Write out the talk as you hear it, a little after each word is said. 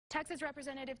Texas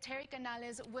Representative Terry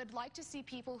Canales would like to see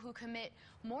people who commit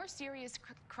more serious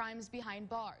crimes behind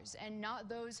bars and not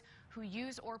those who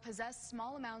use or possess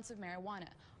small amounts of marijuana.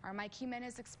 Our Mike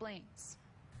Jimenez explains.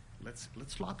 Let's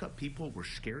lock up people we're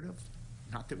scared of,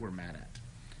 not that we're mad at.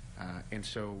 And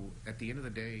so at the end of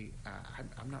the day,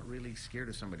 I'm not really scared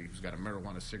of somebody who's got a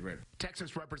marijuana cigarette.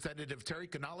 Texas Representative Terry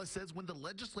Canales says when the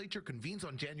legislature convenes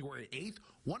on January 8th,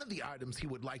 one of the items he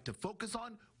would like to focus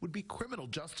on would be criminal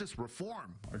justice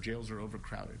reform. Our jails are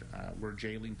overcrowded. We're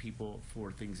jailing people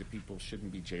for things that people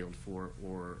shouldn't be jailed for,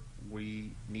 or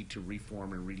we need to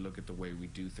reform and relook at the way we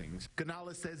do things.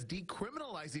 Canales says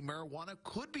decriminalizing marijuana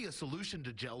could be a solution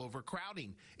to jail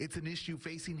overcrowding. It's an issue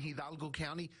facing Hidalgo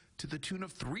County to the tune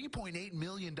of $3.8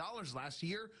 million last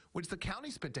year, which the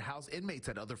county spent to house inmates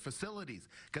at other facilities.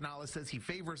 Canales says he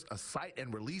favors a cite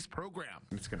and release program.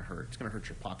 It's going to hurt. It's going to hurt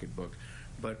your pocketbook.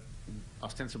 But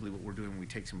ostensibly what we're doing when we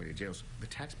take somebody to jail, the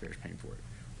taxpayer's paying for it.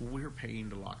 We're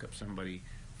paying to lock up somebody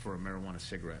for a marijuana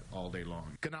cigarette all day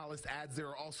long. Canales adds there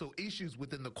are also issues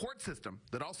within the court system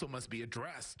that also must be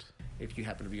addressed. If you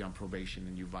happen to be on probation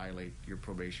and you violate your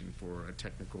probation for a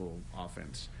technical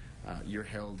offense, you're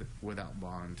held without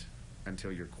bond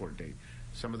until your court date.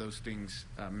 Some of those things,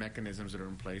 mechanisms that are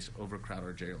in place, overcrowd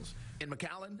our jails. In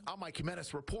McAllen, I'm Mike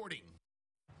Jimenez reporting.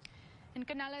 And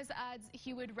Canales adds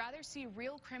he would rather see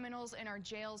real criminals in our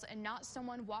jails and not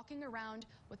someone walking around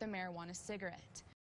with a marijuana cigarette.